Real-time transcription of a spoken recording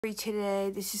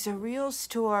Today. This is a real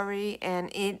story,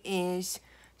 and it is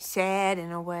sad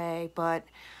in a way, but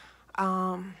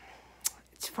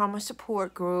it's from a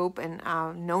support group, and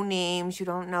no names. You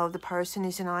don't know the person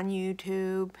isn't on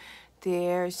YouTube.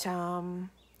 There's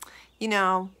you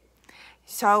know,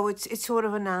 so it's sort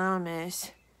of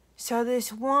anonymous. So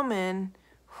this woman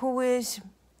who is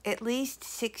at least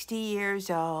 60 years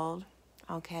old,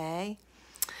 okay,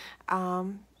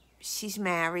 she's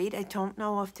married. I don't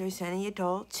know if there's any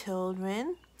adult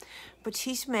children, but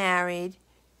she's married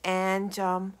and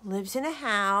lives in a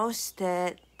house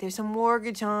that there's a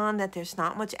mortgage on, that there's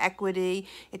not much equity.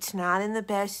 It's not in the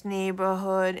best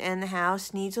neighborhood, and the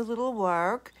house needs a little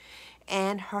work.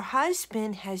 And her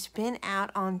husband has been out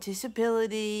on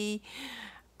disability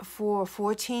for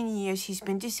 14 years. He's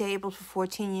been disabled for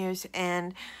 14 years,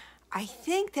 and I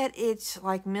think that it's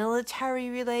like military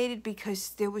related,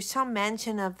 because there was some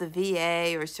mention of the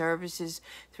VA or services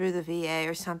through the VA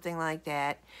or something like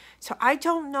that. So I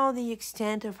don't know the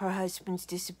extent of her husband's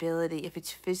disability, if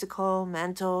it's physical,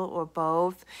 mental, or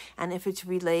both, and if it's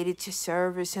related to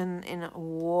service in a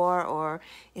war, or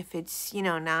if it's,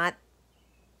 not,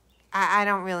 I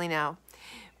don't really know.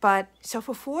 But so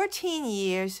for 14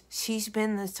 years, she's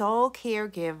been the sole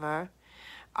caregiver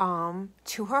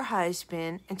to her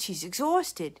husband, and she's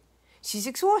exhausted. She's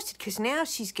exhausted because now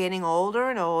she's getting older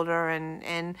and older,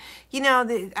 and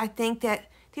I think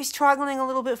that they're struggling a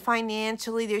little bit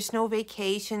financially. There's no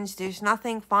vacations. There's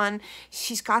nothing fun.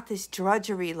 She's got this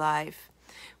drudgery life.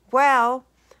 Well,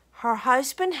 her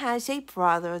husband has a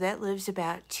brother that lives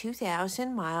about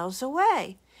 2,000 miles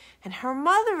away. And her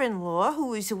mother-in-law,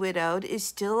 who is widowed, is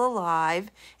still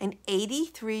alive and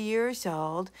 83 years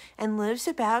old and lives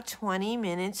about 20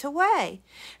 minutes away.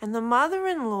 And the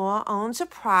mother-in-law owns a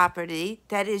property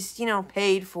that is,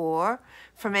 paid for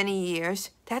many years.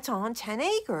 That's on 10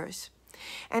 acres.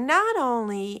 And not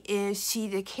only is she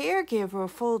the caregiver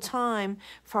full-time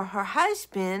for her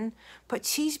husband, but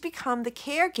she's become the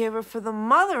caregiver for the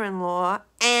mother-in-law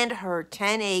and her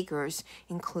 10 acres,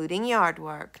 including yard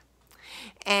work.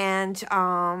 And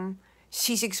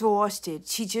she's exhausted.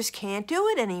 She just can't do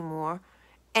it anymore.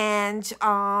 And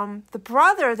the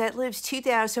brother that lives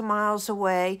 2,000 miles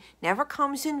away never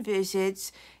comes and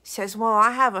visits, says, well,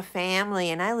 I have a family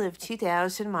and I live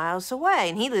 2,000 miles away.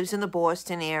 And he lives in the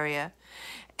Boston area.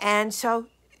 And so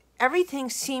everything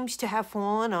seems to have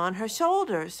fallen on her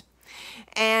shoulders.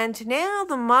 And now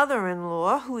the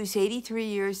mother-in-law, who is 83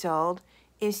 years old,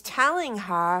 is telling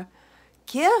her,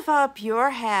 give up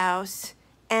your house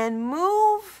and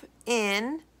move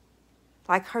in,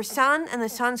 like her son and the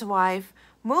son's wife,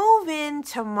 move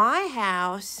into my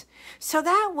house so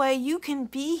that way you can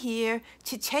be here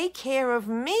to take care of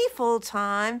me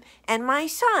full-time and my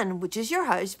son, which is your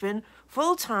husband,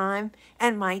 full-time,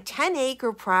 and my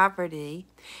 10-acre property.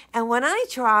 And when I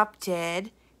drop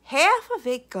dead, half of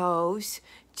it goes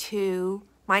to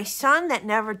my son that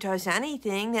never does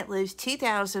anything, that lives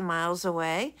 2,000 miles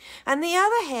away, and the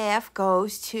other half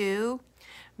goes to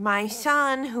my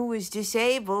son who is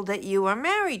disabled that you are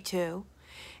married to.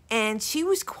 And she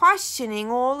was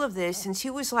questioning all of this, and she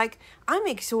was like, I'm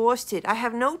exhausted. I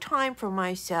have no time for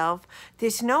myself.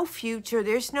 There's no future.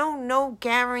 There's no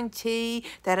guarantee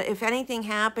that if anything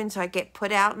happens, I get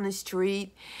put out in the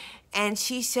street. And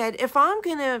she said, if I'm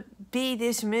going to be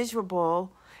this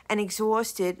miserable and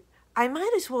exhausted, I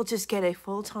might as well just get a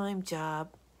full-time job.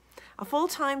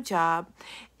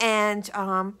 And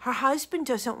her husband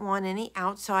doesn't want any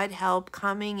outside help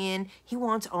coming in. He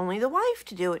wants only the wife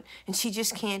to do it, and she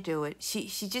just can't do it. She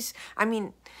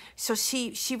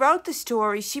wrote the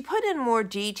story. She put in more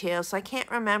details. I can't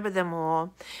remember them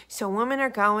all. So women are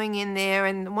going in there,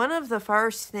 and one of the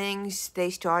first things they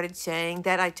started saying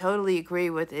that I totally agree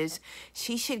with is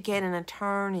she should get an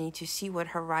attorney to see what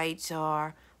her rights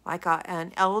are, like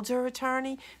an elder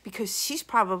attorney, because she's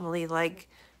probably like,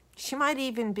 she might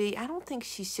even be, I don't think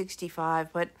she's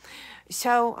 65, but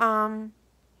so,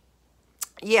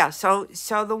 yeah, so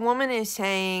the woman is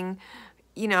saying,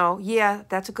 yeah,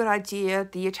 that's a good idea,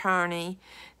 the attorney.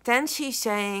 Then she's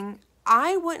saying,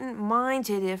 I wouldn't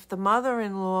mind it if the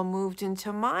mother-in-law moved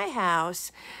into my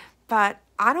house, but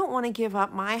I don't want to give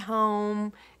up my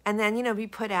home and then, be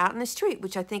put out in the street,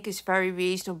 which I think is very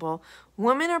reasonable.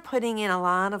 Women are putting in a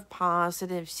lot of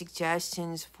positive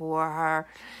suggestions for her,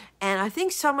 and I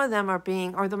think some of them are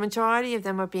being, or the majority of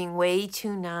them are being way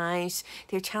too nice.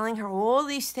 They're telling her all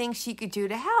these things she could do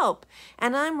to help.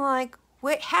 And I'm like,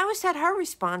 wait, how is that her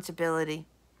responsibility?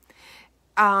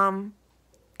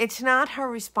 It's not her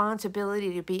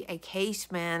responsibility to be a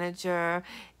case manager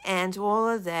and all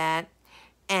of that.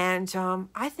 And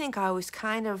I think I was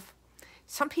kind of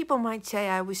some people might say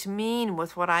I was mean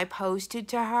with what I posted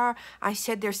to her. I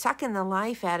said, they're sucking the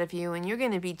life out of you and you're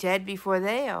going to be dead before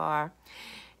they are.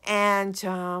 And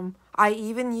I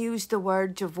even used the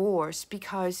word divorce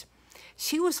because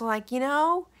she was like, you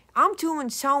know, I'm doing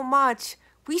so much.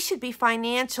 We should be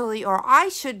financially, or I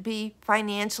should be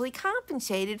financially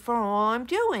compensated for all I'm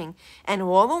doing. And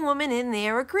all the women in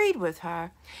there agreed with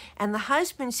her. And the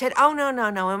husband said, oh, no,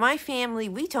 no, no. In my family,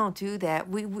 we don't do that.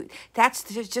 That's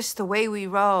just the way we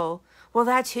roll. Well,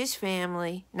 that's his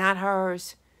family, not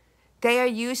hers. They are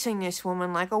using this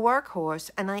woman like a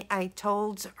workhorse. And I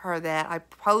told her that. I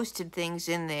posted things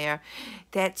in there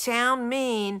that sound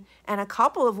mean. And a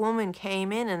couple of women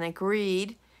came in and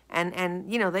agreed. And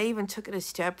you know, they even took it a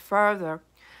step further.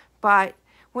 But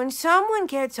when someone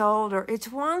gets older,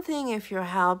 it's one thing if you're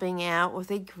helping out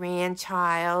with a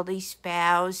grandchild, a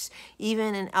spouse,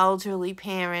 even an elderly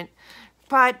parent.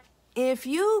 But if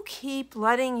you keep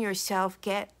letting yourself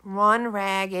get run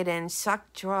ragged and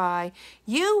sucked dry,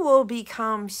 you will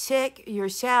become sick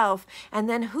yourself. And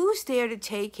then who's there to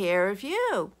take care of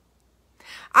you?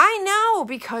 I know,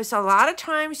 because a lot of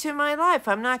times in my life,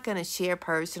 I'm not going to share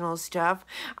personal stuff.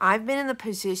 I've been in the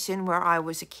position where I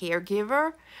was a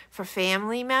caregiver for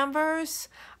family members.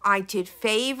 I did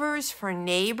favors for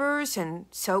neighbors and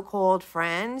so-called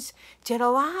friends. Did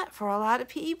a lot for a lot of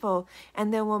people.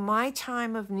 And then when my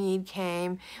time of need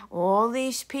came, all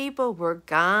these people were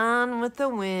gone with the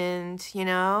wind, you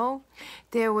know?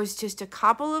 There was just a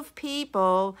couple of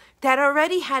people that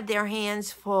already had their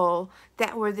hands full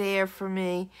that were there for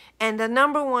me. And the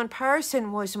number one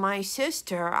person was my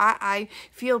sister. I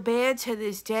feel bad to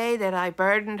this day that I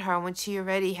burdened her when she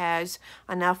already has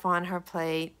enough on her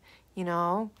plate, you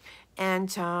know.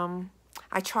 And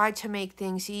I tried to make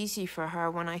things easy for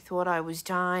her when I thought I was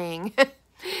dying.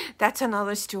 That's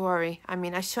another story. I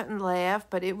mean, I shouldn't laugh,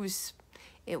 but it was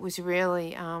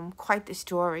really quite the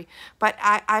story. But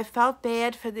I felt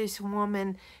bad for this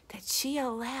woman that she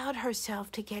allowed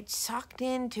herself to get sucked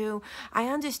into. I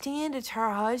understand it's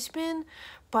her husband,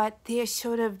 but there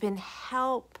should have been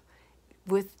help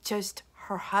with just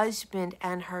her husband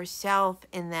and herself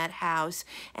in that house.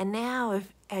 And now,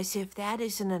 as if that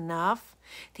isn't enough,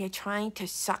 they're trying to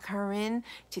suck her in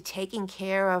to taking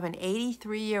care of an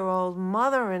 83-year-old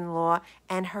mother-in-law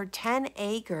and her 10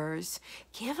 acres.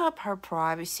 Give up her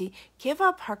privacy, give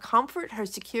up her comfort, her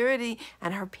security,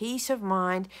 and her peace of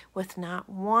mind with not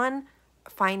one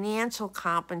financial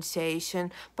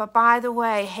compensation. But by the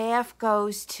way, half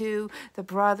goes to the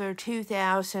brother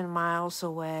 2,000 miles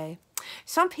away.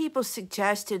 Some people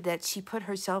suggested that she put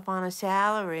herself on a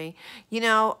salary. You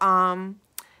know,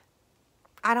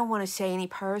 I don't want to say any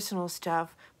personal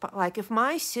stuff, but like if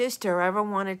my sister ever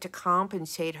wanted to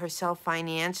compensate herself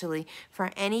financially for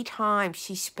any time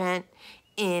she spent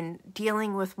in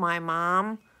dealing with my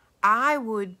mom, I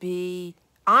would be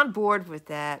on board with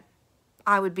that.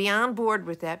 I would be on board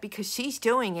with that because she's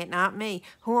doing it, not me.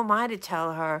 Who am I to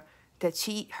tell her that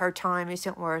her time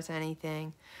isn't worth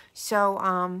anything?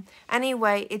 So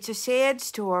anyway, it's a sad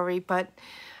story, but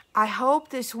I hope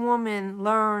this woman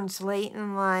learns late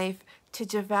in life to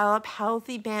develop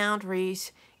healthy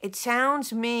boundaries. It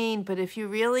sounds mean, but if you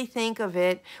really think of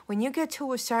it, when you get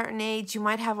to a certain age, you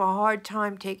might have a hard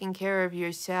time taking care of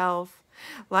yourself,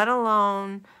 let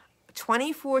alone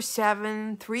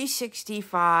 24/7,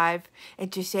 365, a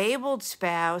disabled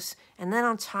spouse, and then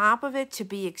on top of it, to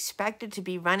be expected to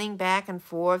be running back and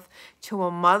forth to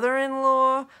a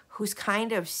mother-in-law who's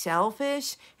kind of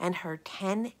selfish and her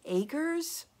 10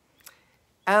 acres?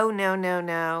 Oh, no, no,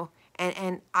 no.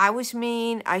 And I was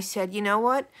mean. I said, you know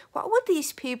what? What would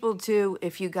these people do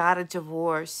if you got a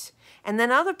divorce? And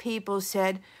then other people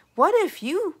said, what if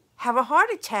you have a heart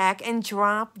attack and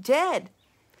drop dead?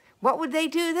 What would they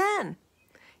do then?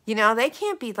 You know, they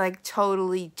can't be like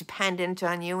totally dependent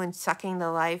on you and sucking the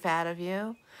life out of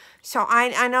you. So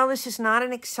I know this is not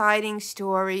an exciting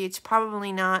story. It's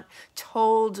probably not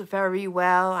told very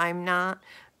well. I'm not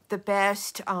the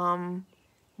best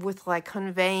with like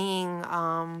conveying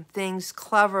things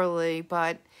cleverly,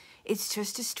 but it's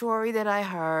just a story that I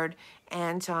heard.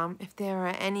 And if there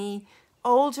are any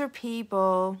older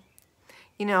people,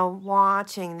 you know,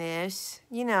 watching this,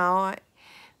 you know,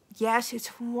 yes,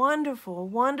 it's wonderful,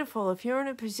 wonderful. If you're in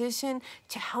a position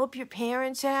to help your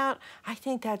parents out, I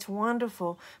think that's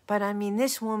wonderful. But I mean,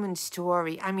 this woman's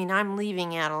story, I mean, I'm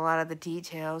leaving out a lot of the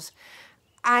details.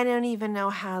 I don't even know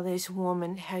how this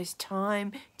woman has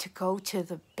time to go to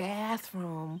the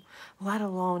bathroom, let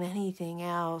alone anything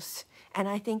else. And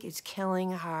I think it's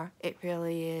killing her. It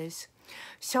really is.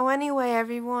 So anyway,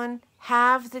 everyone,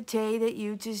 have the day that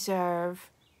you deserve.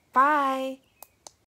 Bye.